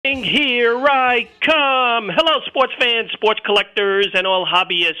Here I come. Hello, sports fans, sports collectors, and all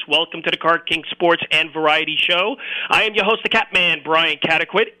hobbyists. Welcome to the Card King Sports and Variety Show. I am your host, the Catman, Brian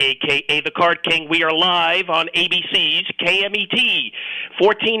Cataquet, a.k.a. the Card King. We are live on ABC's KMET,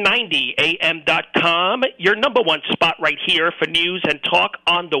 1490am.com, your number one spot right here for news and talk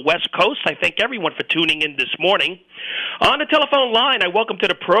on the West Coast. I thank everyone for tuning in this morning. On the telephone line, I welcome to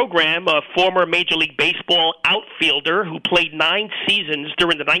the program a former Major League Baseball outfielder who played 9 seasons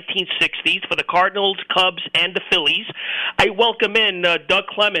during the 1960s for the Cardinals, Cubs, and the Phillies. I welcome in Doug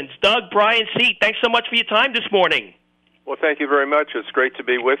Clemens. Doug, Brian C., thanks so much for your time this morning. Well, thank you very much. It's great to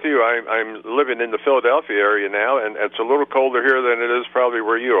be with you. I'm living in the Philadelphia area now, and it's a little colder here than it is probably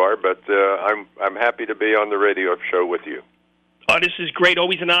where you are, but I'm happy to be on the radio show with you. Oh, this is great.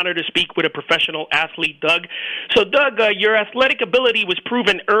 Always an honor to speak with a professional athlete, Doug. So, Doug, your athletic ability was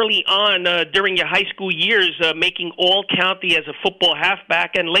proven early on during your high school years, making all-county as a football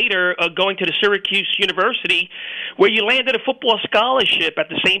halfback, and later going to the Syracuse University, where you landed a football scholarship at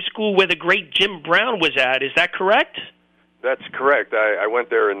the same school where the great Jim Brown was at. Is that correct? That's correct. I went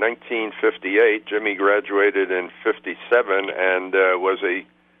there in 1958. Jimmy graduated in 57 and was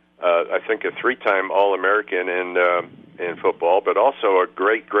I think a 3-time All-American in football, but also a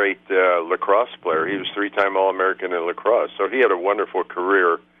great lacrosse player. He was 3-time All-American in lacrosse. So he had a wonderful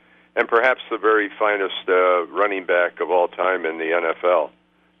career, and perhaps the very finest running back of all time in the NFL.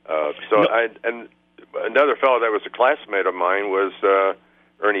 And another fellow that was a classmate of mine was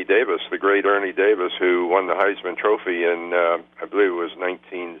Ernie Davis, the great Ernie Davis, who won the Heisman Trophy in, I believe it was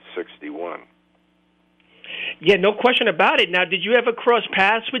 1961. Yeah, no question about it. Now, did you ever cross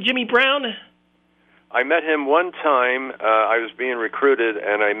paths with Jimmy Brown? I met him one time. I was being recruited,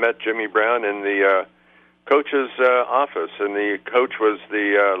 and I met Jimmy Brown in the coach's office, and the coach was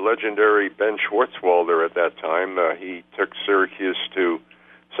the legendary Ben Schwartzwalder at that time. He took Syracuse to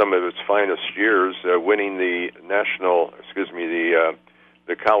some of its finest years, winning the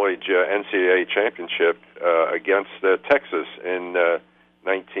college NCAA championship against Texas in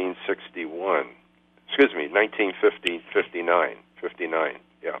 1959,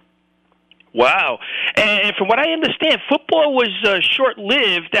 yeah. Wow. And from what I understand, football was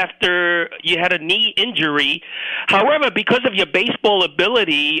short-lived after you had a knee injury. However, because of your baseball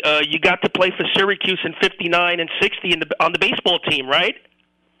ability, you got to play for Syracuse in 59 and 60 on the baseball team, right?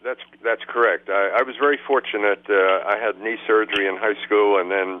 That's correct. I was very fortunate. I had knee surgery in high school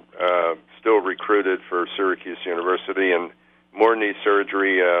and then still recruited for Syracuse University and more knee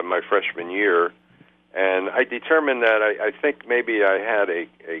surgery my freshman year. And I determined that I think maybe I had a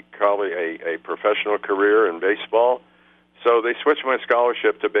professional career in baseball. So they switched my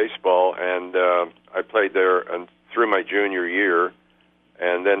scholarship to baseball, and I played there through my junior year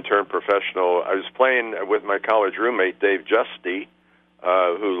and then turned professional. I was playing with my college roommate, Dave Justy,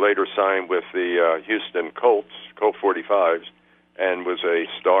 who later signed with the Houston Colt 45s, and was a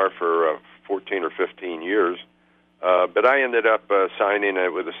star for 14 or 15 years. But I ended up signing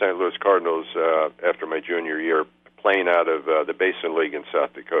with the St. Louis Cardinals after my junior year, playing out of the Basin League in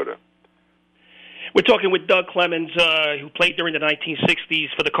South Dakota. We're talking with Doug Clemens, who played during the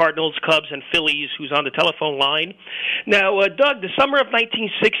 1960s for the Cardinals, Cubs, and Phillies, who's on the telephone line. Now, Doug, the summer of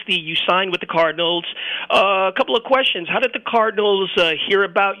 1960, you signed with the Cardinals. A couple of questions. How did the Cardinals hear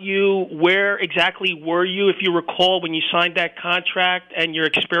about you? Where exactly were you, if you recall, when you signed that contract, and your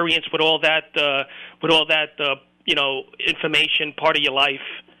experience with all that information, part of your life?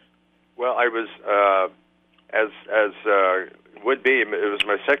 Well, I was, as would be, it was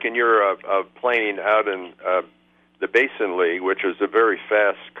my second year of playing out in the Basin League, which is a very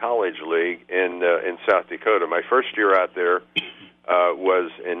fast college league in South Dakota. My first year out there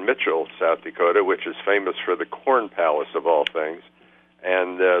was in Mitchell, South Dakota, which is famous for the Corn Palace of all things.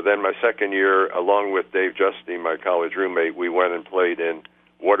 And then my second year, along with Dave Justy, my college roommate, we went and played in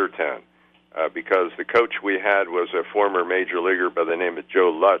Watertown. Because the coach we had was a former major leaguer by the name of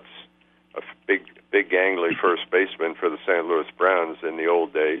Joe Lutz, a big gangly first baseman for the St. Louis Browns in the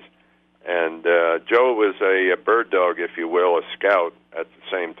old days. And Joe was a bird dog, if you will, a scout. At the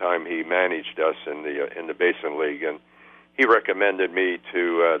same time, he managed us in the Basin League, and he recommended me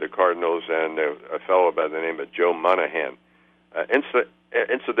to the Cardinals and a fellow by the name of Joe Monahan.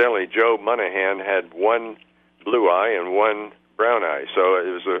 Incidentally, Joe Monahan had one blue eye and one brown eye, so it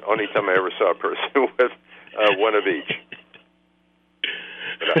was the only time I ever saw a person with one of each.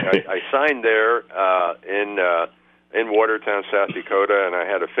 But I signed there in Watertown, South Dakota, and I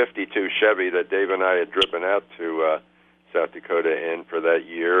had a 52 Chevy that Dave and I had driven out to South Dakota in for that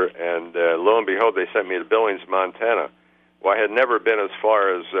year, and lo and behold, they sent me to Billings, Montana. Well, I had never been as far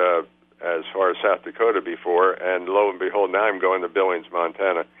as as far as South Dakota before, and lo and behold, now I'm going to Billings,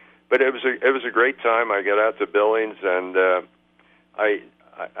 Montana. But it was a great time. I got out to Billings, and I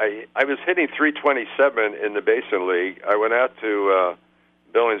was hitting 327 in the Basin League. I went out to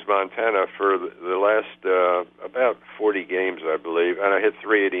Billings, Montana for the last about 40 games, I believe, and I hit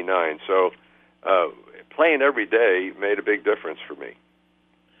 389. So playing every day made a big difference for me.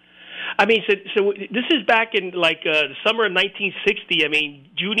 I mean, so this is back in the summer of 1960. I mean,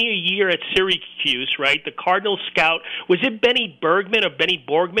 junior year at Syracuse, right? The Cardinals scout, was it Benny Bergman or Benny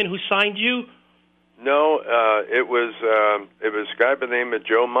Borgman who signed you? No, it was a guy by the name of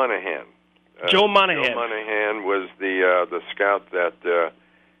Joe Monahan. Joe Monahan. Joe Monahan was the scout that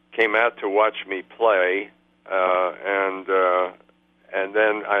came out to watch me play, and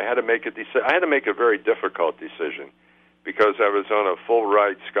then I had to make a very difficult decision, because I was on a full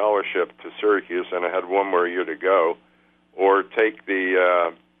ride scholarship to Syracuse and I had one more year to go, or take the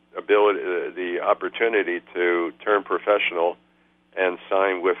opportunity to turn professional and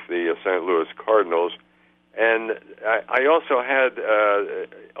sign with the St. Louis Cardinals. And I also had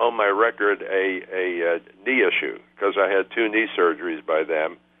on my record a knee issue, because I had 2 knee surgeries by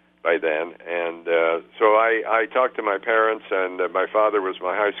then. And so I talked to my parents, and my father was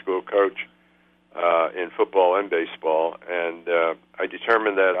my high school coach in football and baseball, and I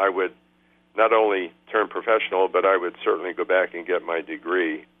determined that I would not only turn professional, but I would certainly go back and get my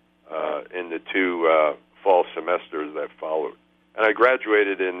degree in the 2 fall semesters that followed. And I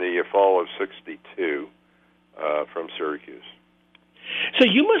graduated in the fall of '62 from Syracuse. So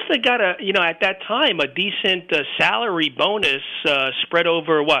you must have got at that time, a decent salary bonus spread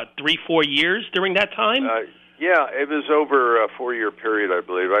over, 3-4 years during that time? Yeah, it was over a 4-year period, I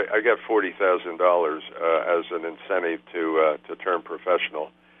believe. I got $40,000 as an incentive to turn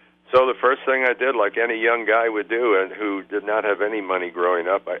professional. So the first thing I did, like any young guy would do, and who did not have any money growing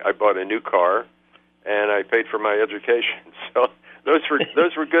up, I bought a new car, and I paid for my education. So those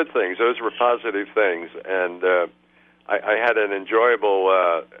were good things. Those were positive things, and I had an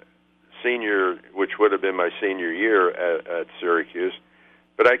enjoyable senior, which would have been my senior year at Syracuse.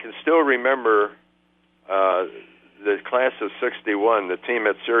 But I can still remember the class of '61, the team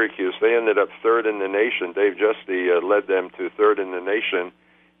at Syracuse. They ended up 3rd in the nation. Dave Justy led them to 3rd in the nation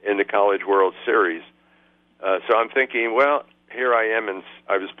in the College World Series. So I'm thinking, well, here I am, and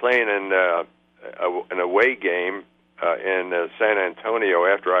I was playing in an away game in San Antonio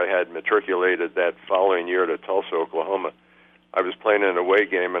after I had matriculated that following year to Tulsa, Oklahoma. I was playing an away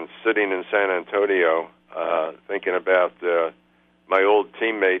game and sitting in San Antonio thinking about my old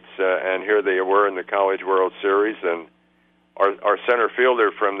teammates, and here they were in the College World Series, and our center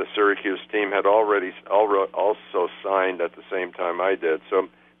fielder from the Syracuse team had also signed at the same time I did. So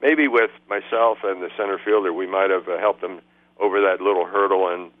maybe with myself and the center fielder, we might have helped them over that little hurdle,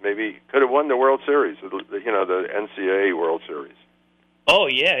 and maybe could have won the World Series, the NCAA World Series. Oh,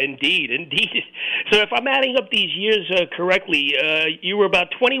 yeah, indeed. So if I'm adding up these years correctly, you were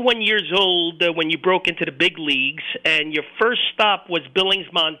about 21 years old when you broke into the big leagues, and your first stop was Billings,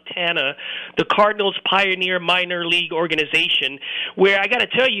 Montana, the Cardinals Pioneer Minor League organization, where I got to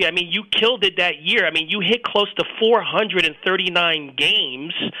tell you, I mean, you killed it that year. I mean, you hit close to 439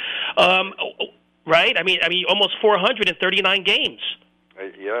 games, right? I mean, almost 439 games.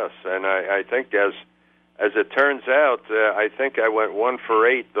 Yes, and I think as it turns out, I think I went 1 for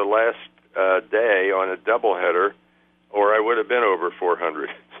 8 the last day on a doubleheader, or I would have been over 400.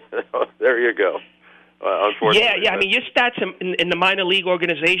 There you go. Unfortunately, yeah. I mean, your stats in the minor league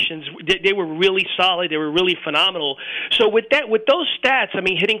organizations, they were really solid. They were really phenomenal. So with those stats, I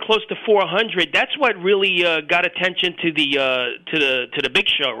mean, hitting close to 400, that's what really got attention to the big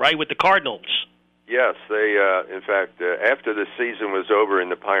show, right? With the Cardinals. Yes, they. In fact, after the season was over in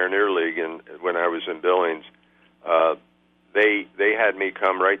the Pioneer League, and when I was in Billings, they had me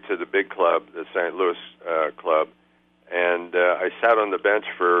come right to the big club, the St. Louis club, and I sat on the bench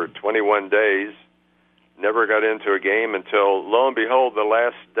for 21 days. Never got into a game until, lo and behold, the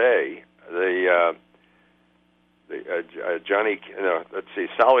last day,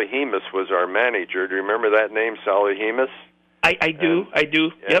 Sally Hemus was our manager. Do you remember that name, Sally Hemus? I do.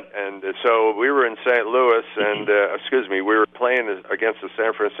 Yep. And so we were in St. Louis, and we were playing against the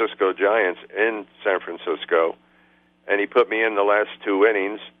San Francisco Giants in San Francisco, and he put me in the last 2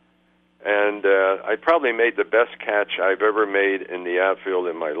 innings, and I probably made the best catch I've ever made in the outfield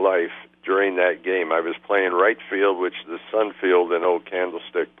in my life during that game. I was playing right field, which is the Sun Field in Old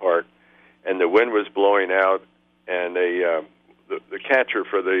Candlestick Park, and the wind was blowing out, and the catcher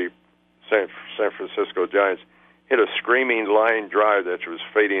for the San Francisco Giants hit a screaming line drive that was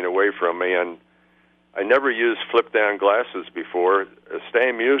fading away from me, and I never used flip-down glasses before.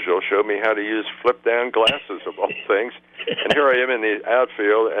 Stan Musial showed me how to use flip-down glasses, of all things. And here I am in the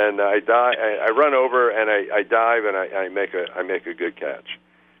outfield, and I run over, and I dive, and I make a good catch.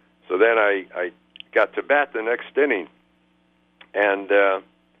 So then I got to bat the next inning, and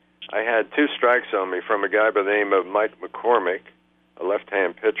I had 2 strikes on me from a guy by the name of Mike McCormick, a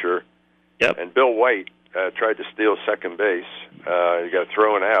left-hand pitcher, and Bill White tried to steal second base. He got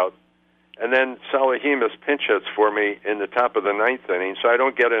thrown out. And then Salahimas pinch hits for me in the top of the 9th inning, so I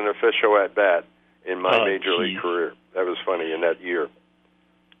don't get an official at-bat in my major league career. That was funny in that year.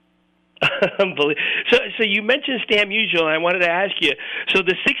 So you mentioned Stan Musial, and I wanted to ask you. So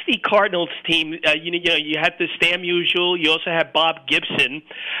the '60 Cardinals team, you had the Stan Musial. You also had Bob Gibson.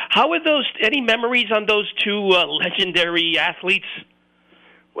 How are those? Any memories on those 2 legendary athletes?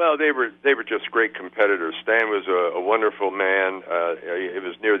 Well, they were just great competitors. Stan was a wonderful man. It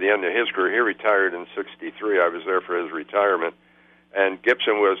was near the end of his career. He retired in '63. I was there for his retirement. And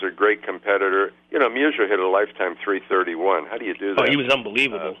Gibson was a great competitor. Musial hit a lifetime .331. How do you do that? Oh, he was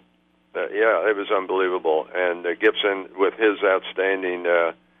unbelievable. Yeah, it was unbelievable. And Gibson, with his outstanding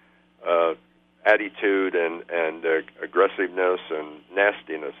attitude and aggressiveness and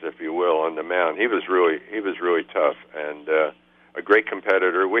nastiness, if you will, on the mound, he was really tough and a great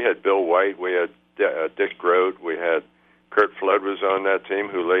competitor. We had Bill White, we had Dick Grote, we had Kurt Flood was on that team,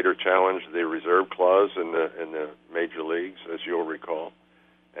 who later challenged the reserve clause in the major leagues, as you'll recall.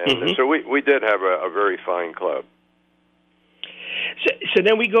 And so we did have a very fine club. So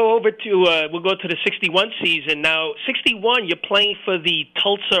then we go over to we'll go to the '61 season. Now, '61, you're playing for the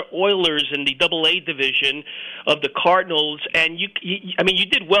Tulsa Oilers in the AA division of the Cardinals, and you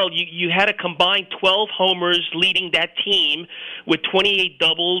did well. You had a combined 12 homers, leading that team with 28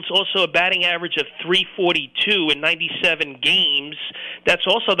 doubles, also a batting average of .342 in 97 games. That's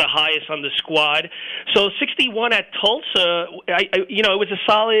also the highest on the squad. So '61 at Tulsa, it was a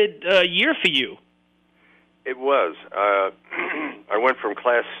solid year for you. It was. I went from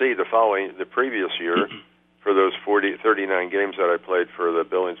Class C the previous year for those 39 games that I played for the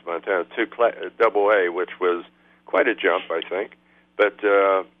Billings, Montana, to AA, which was quite a jump, I think. But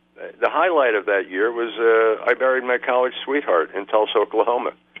the highlight of that year was I married my college sweetheart in Tulsa,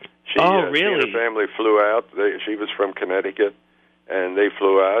 Oklahoma. Really? She and her family flew out. She was from Connecticut, and they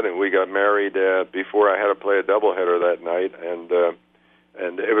flew out, and we got married before I had to play a doubleheader that night,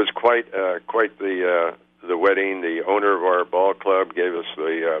 and it was quite the wedding. The owner of our ball club gave us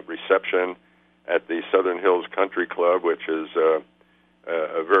the reception at the Southern Hills Country Club, which is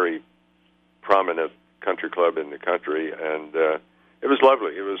a very prominent country club in the country, and it was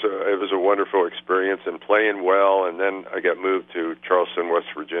lovely. It was a wonderful experience and playing well. And then I got moved to Charleston, West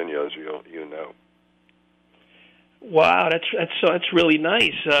Virginia, as you know. Wow, that's really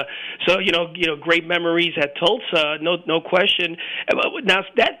nice. So great memories at Tulsa, no question. Now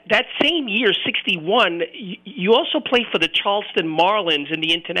that same year, '61, you also played for the Charleston Marlins in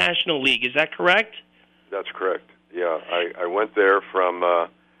the International League. Is that correct? That's correct. Yeah, I went there from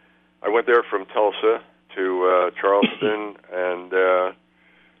Tulsa to Charleston, and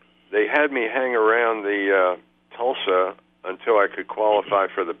they had me hang around the Tulsa until I could qualify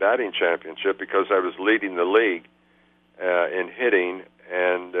for the batting championship because I was leading the league in hitting,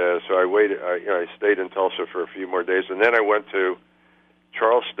 and so I waited. I stayed in Tulsa for a few more days, and then I went to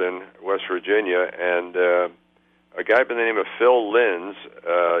Charleston, West Virginia, and a guy by the name of Phil Linz,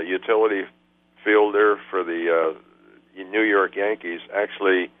 utility fielder for the New York Yankees,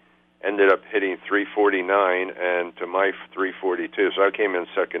 actually ended up hitting .349 and to my .342, so I came in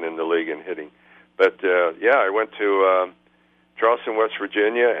second in the league in hitting. But I went to Charleston, West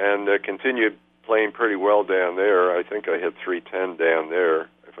Virginia, and continued playing pretty well down there. I think I hit .310 down there,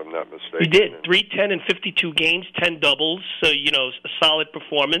 if I'm not mistaken. You did. .310 in 52 games, 10 doubles, so, a solid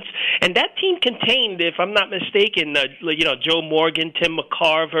performance. And that team contained, if I'm not mistaken, Joe Morgan, Tim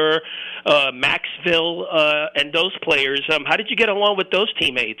McCarver, Maxville, and those players. How did you get along with those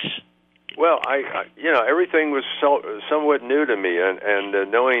teammates? Well, I everything was somewhat new to me,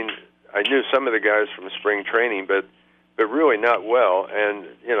 and knowing, I knew some of the guys from spring training, but really not well. And,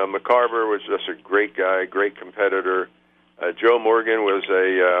 McCarver was just a great guy, great competitor. Joe Morgan was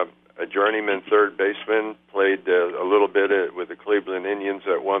a journeyman third baseman, played a little bit with the Cleveland Indians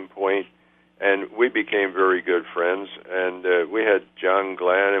at one point, and we became very good friends. And we had John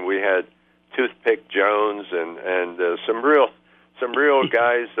Glenn, and we had Toothpick Jones, and some real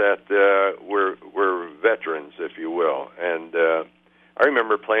guys that were veterans, if you will. And I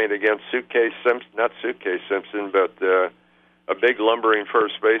remember playing against not Suitcase Simpson, but a big lumbering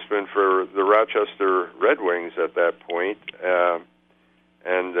first baseman for the Rochester Red Wings at that point.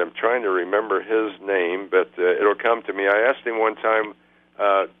 and I'm trying to remember his name, but it'll come to me. I asked him one time,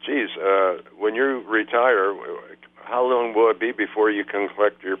 when you retire, how long will it be before you can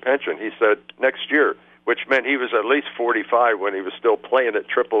collect your pension? He said, next year, which meant he was at least 45 when he was still playing at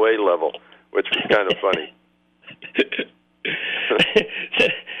AAA level, which was kind of funny.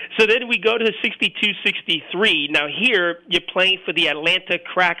 So then we go to 62-63. Now here, you're playing for the Atlanta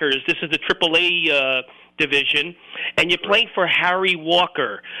Crackers. This is the AAA division, and you're playing for Harry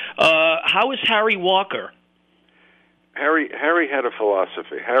Walker. How is Harry Walker? Harry had a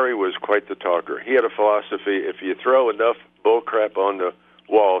philosophy. Harry was quite the talker. He had a philosophy: if you throw enough bullcrap on the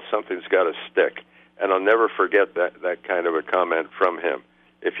wall, something's got to stick. And I'll never forget that kind of a comment from him.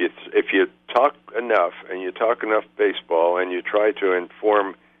 If you talk enough and you talk enough baseball and you try to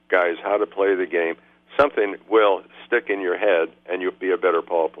inform guys how to play the game, something will stick in your head and you'll be a better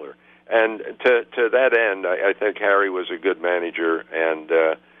ball player. And to that end, I think Harry was a good manager, and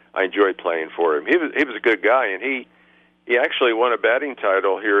I enjoyed playing for him. He was a good guy, and he actually won a batting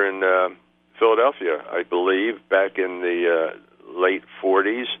title here in Philadelphia, I believe, back in the late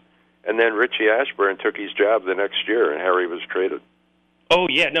 40s. And then Richie Ashburn took his job the next year, and Harry was traded. Oh,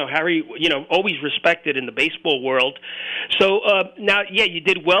 yeah, no, Harry, always respected in the baseball world. So now, yeah, you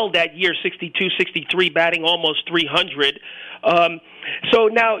did well that year, 62-63, batting almost 300. So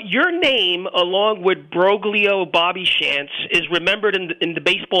now your name, along with Broglio, Bobby Shantz, is remembered in the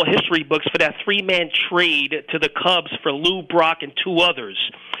baseball history books for that three-man trade to the Cubs for Lou Brock and two others.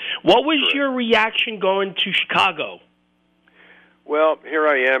 What was your reaction going to Chicago? Well, here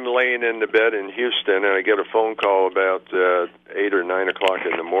I am laying in the bed in Houston, and I get a phone call about 8 or 9 o'clock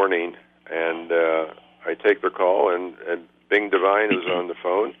in the morning, and I take the call, and Bing Devine is on the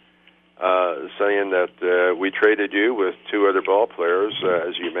phone saying that we traded you with two other ball players,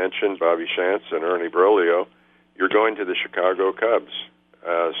 as you mentioned, Bobby Shantz and Ernie Broglio. You're going to the Chicago Cubs,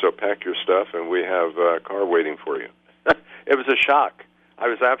 so pack your stuff, and we have a car waiting for you. It was a shock. I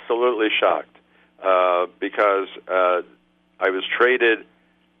was absolutely shocked because I was traded.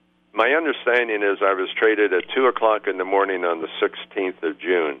 My understanding is I was traded at 2 o'clock in the morning on the 16th of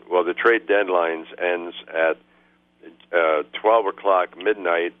June. Well, the trade deadline ends at 12 o'clock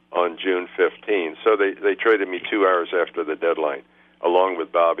midnight on June 15th. So they traded me 2 hours after the deadline, along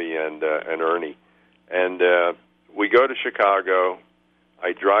with Bobby and Ernie. And we go to Chicago.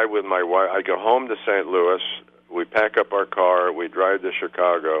 I drive with my wife. I go home to St. Louis. We pack up our car. We drive to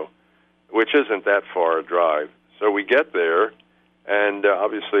Chicago, which isn't that far a drive. So we get there, and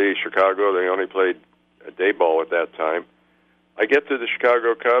obviously Chicago, they only played a day ball at that time. I get to the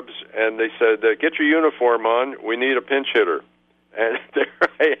Chicago Cubs, and they said, get your uniform on. We need a pinch hitter. And there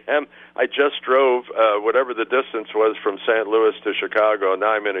I am. I just drove whatever the distance was from St. Louis to Chicago.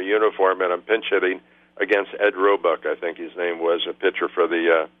 Now I'm in a uniform, and I'm pinch hitting against Ed Roebuck, I think his name was, a pitcher for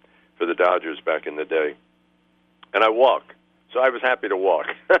the Dodgers back in the day. And I walk. So I was happy to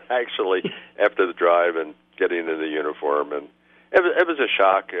walk, actually, after the drive and getting into the uniform, and it was a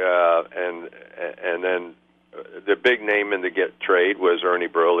shock. And then the big name in the trade was Ernie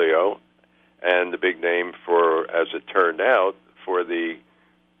Broglio, and the big name for, as it turned out, for the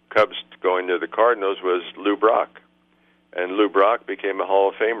Cubs going to the Cardinals was Lou Brock, and Lou Brock became a Hall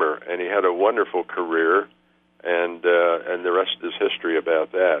of Famer, and he had a wonderful career, and the rest is history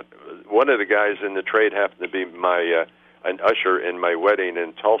about that. One of the guys in the trade happened to be an usher in my wedding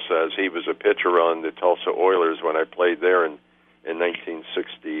in Tulsa, as he was a pitcher on the Tulsa Oilers when I played there in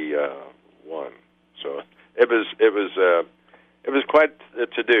 1961. So it was quite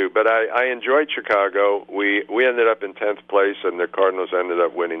to do, but I enjoyed Chicago. We ended up in 10th place, and the Cardinals ended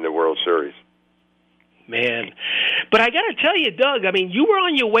up winning the World Series. Man, but I got to tell you, Doug, I mean, you were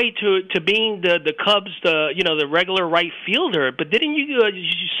on your way to being the Cubs, the regular right fielder, but didn't you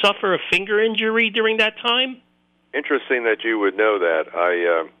suffer a finger injury during that time? Interesting that you would know that.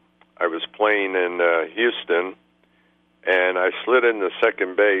 I was playing in Houston, and I slid into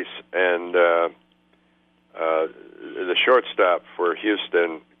second base, and the shortstop for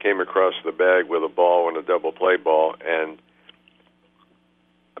Houston came across the bag with a ball and a double play ball, and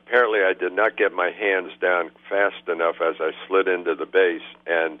apparently I did not get my hands down fast enough as I slid into the base,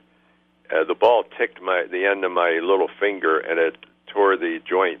 and the ball ticked the end of my little finger, and it tore the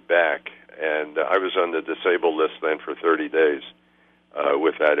joint back. And I was on the disabled list then for 30 days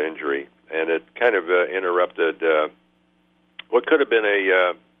with that injury, and it kind of interrupted what could have been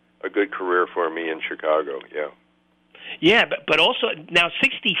a good career for me in Chicago. Yeah. Yeah, but also now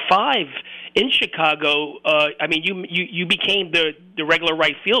 65 in Chicago. I mean, you became the regular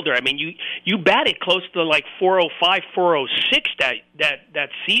right fielder. I mean, you batted close to like 405, 406 that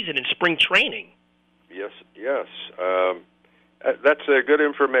season in spring training. Yes. That's good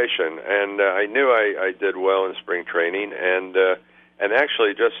information, and I knew I did well in spring training, and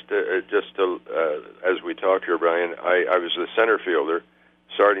actually as we talked here, Brian, I was the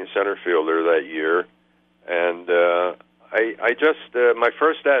starting center fielder that year, and my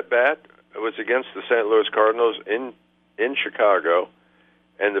first at bat was against the St. Louis Cardinals in Chicago,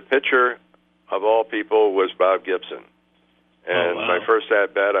 and the pitcher of all people was Bob Gibson. And my first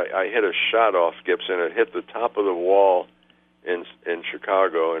at bat, I hit a shot off Gibson. It hit the top of the wall in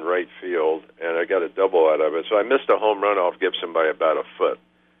Chicago in right field, and I got a double out of it. So I missed a home run off Gibson by about a foot.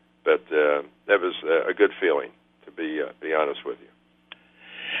 But that was a good feeling, to be honest with you.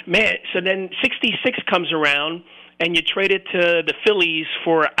 Man, so then 66 comes around, and you traded to the Phillies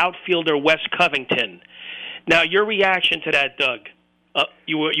for outfielder Wes Covington. Now, your reaction to that, Doug? Were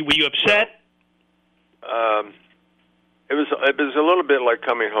you upset? It was a little bit like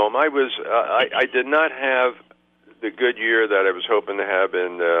coming home. I did not have the good year that I was hoping to have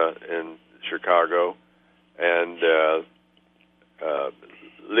in Chicago, and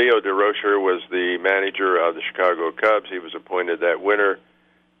Leo DeRocher was the manager of the Chicago Cubs. He was appointed that winter,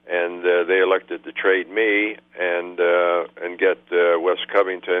 and they elected to trade me and get Wes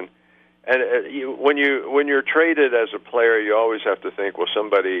Covington. And when you're traded as a player, you always have to think, well,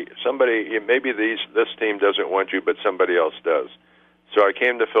 somebody, maybe this team doesn't want you, but somebody else does. So I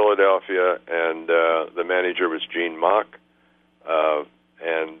came to Philadelphia, and the manager was Gene Mock,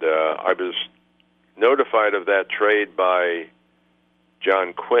 and I was notified of that trade by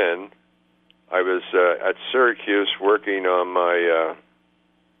John Quinn. I was at Syracuse working on my,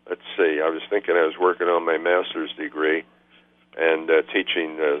 I was thinking I was working on my master's degree and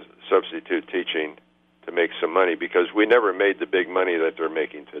teaching, substitute teaching to make some money, because we never made the big money that they're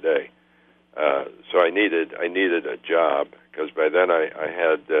making today. So I needed a job, because by then I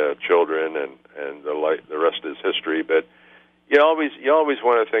had children, and the rest is history. But you always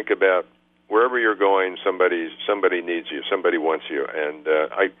want to think about wherever you're going, somebody needs you, somebody wants you. And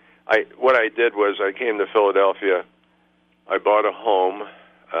what I did was I came to Philadelphia. I bought a home,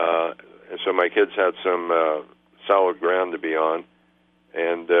 and so my kids had some solid ground to be on,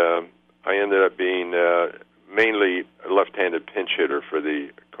 and I ended up being mainly a left-handed pinch hitter for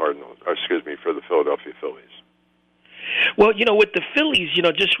the for the Philadelphia Phillies. Well, with the Phillies,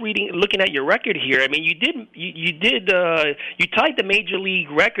 just looking at your record here, I mean, you tied the major league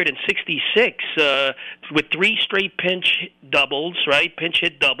record in '66 with 3 straight pinch doubles, right? Pinch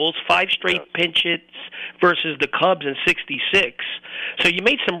hit doubles, 5 straight pinch hits versus the Cubs in '66. So you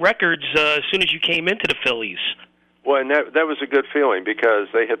made some records as soon as you came into the Phillies. Well, and that was a good feeling, because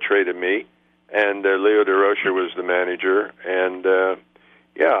they had traded me, and Leo DeRocher was the manager, and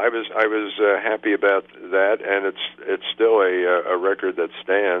I was happy about that, and it's still a record that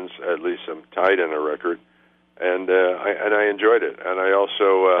stands. At least I'm tied in a record, and I enjoyed it. And I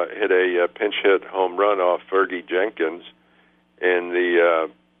also hit a pinch hit home run off Fergie Jenkins in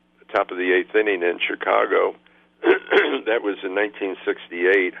the top of the 8th inning in Chicago. That was in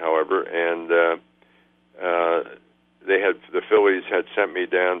 1968, however, and the Phillies had sent me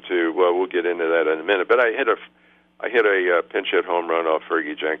down to, well, we'll get into that in a minute, but I hit a pinch hit home run off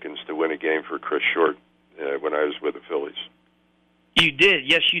Fergie Jenkins to win a game for Chris Short when I was with the Phillies. You did,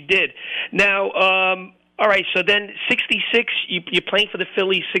 yes, you did. Now, all right, so then 66, you're playing for the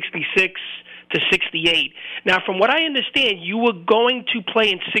Phillies 66 to 68. Now, from what I understand, you were going to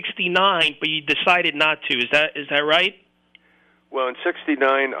play in 69, but you decided not to. Is that right? Well, in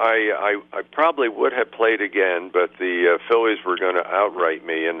 '69, I probably would have played again, but the Phillies were going to outright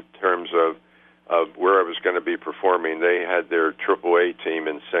me in terms of where I was going to be performing. They had their AAA team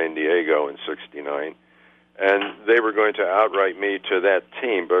in San Diego in '69, and they were going to outright me to that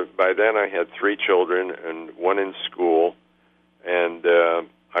team. But by then, I had 3 children and 1 in school, and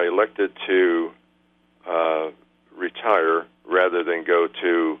I elected to retire rather than go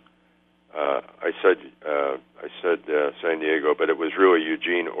to. I said San Diego, but it was really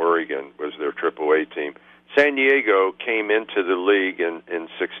Eugene, Oregon was their AAA team. San Diego came into the league in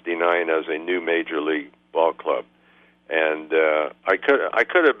 '69 as a new major league ball club, and I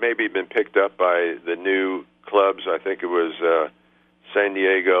could have maybe been picked up by the new clubs. I think it was San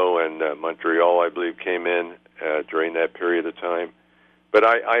Diego and Montreal, I believe, came in during that period of time. But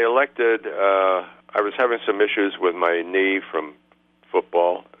I elected. I was having some issues with my knee from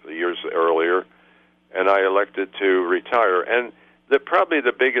football years earlier, and I elected to retire. And probably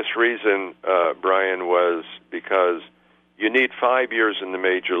the biggest reason, Brian, was because you need 5 years in the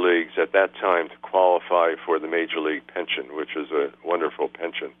major leagues at that time to qualify for the major league pension, which is a wonderful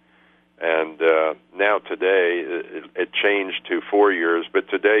pension. And now today, it changed to 4 years, but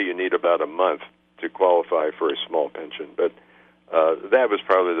today you need about a month to qualify for a small pension. But that was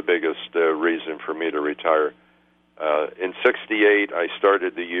probably the biggest reason for me to retire. In '68, I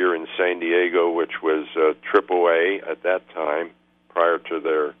started the year in San Diego, which was AAA at that time, prior to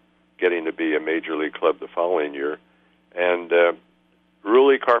their getting to be a major league club the following year. And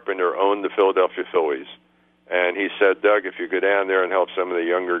Ruley Carpenter owned the Philadelphia Phillies. And he said, Doug, if you go down there and help some of the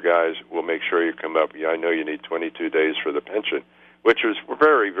younger guys, we'll make sure you come up. Yeah, I know you need 22 days for the pension, which is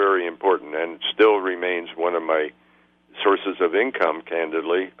very, very important and still remains one of my sources of income,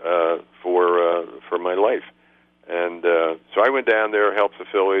 candidly, for my life. And so I went down there, helped the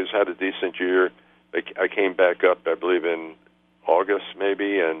Phillies, had a decent year. I came back up, I believe, in August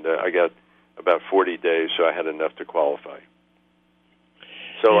maybe, and I got about 40 days, so I had enough to qualify.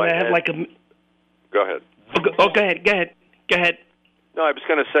 So I had like a... Go ahead. Oh, go ahead. No, I was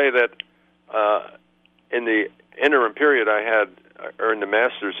going to say that in the interim period, I earned a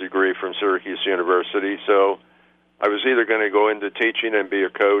master's degree from Syracuse University, so I was either going to go into teaching and be a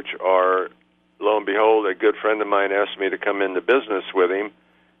coach, or lo and behold, a good friend of mine asked me to come into business with him,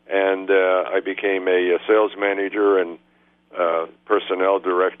 and I became a sales manager and personnel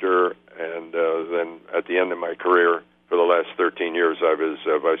director, and then at the end of my career, for the last 13 years, I was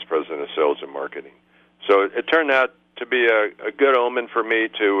vice president of sales and marketing. So it turned out to be a good omen for me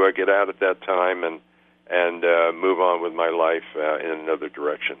to get out at that time and move on with my life in another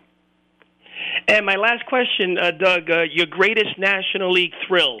direction. And my last question, Doug, your greatest National League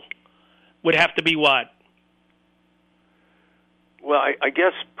thrill would have to be what? Well, I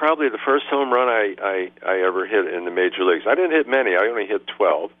guess probably the first home run I ever hit in the major leagues. I didn't hit many. I only hit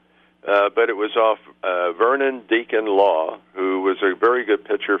 12. But it was off Vernon Deacon Law, who was a very good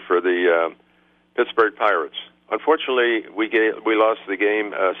pitcher for the Pittsburgh Pirates. Unfortunately, we lost the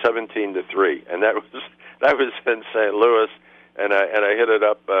game 17-3, and that was in St. Louis, and I hit it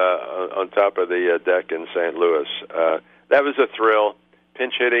up on top of the deck in St. Louis. That was a thrill,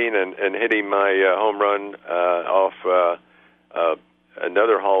 pinch hitting and hitting my home run off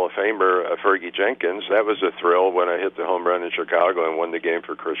another Hall of Famer, Fergie Jenkins. That was a thrill when I hit the home run in Chicago and won the game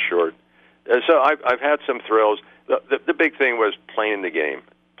for Chris Short. And so I've had some thrills. The big thing was playing the game.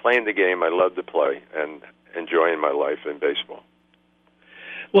 Playing the game, I love to play and enjoying my life in baseball.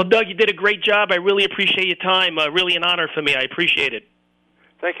 Well, Doug, you did a great job. I really appreciate your time. Really an honor for me. I appreciate it.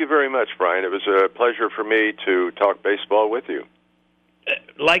 Thank you very much, Brian. It was a pleasure for me to talk baseball with you.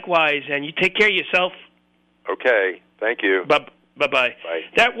 Likewise, and you take care of yourself. Okay. Thank you. Bye-bye. Bye.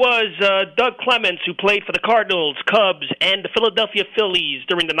 That was Doug Clemens, who played for the Cardinals, Cubs, and the Philadelphia Phillies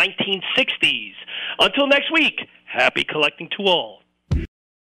during the 1960s. Until next week, happy collecting to all.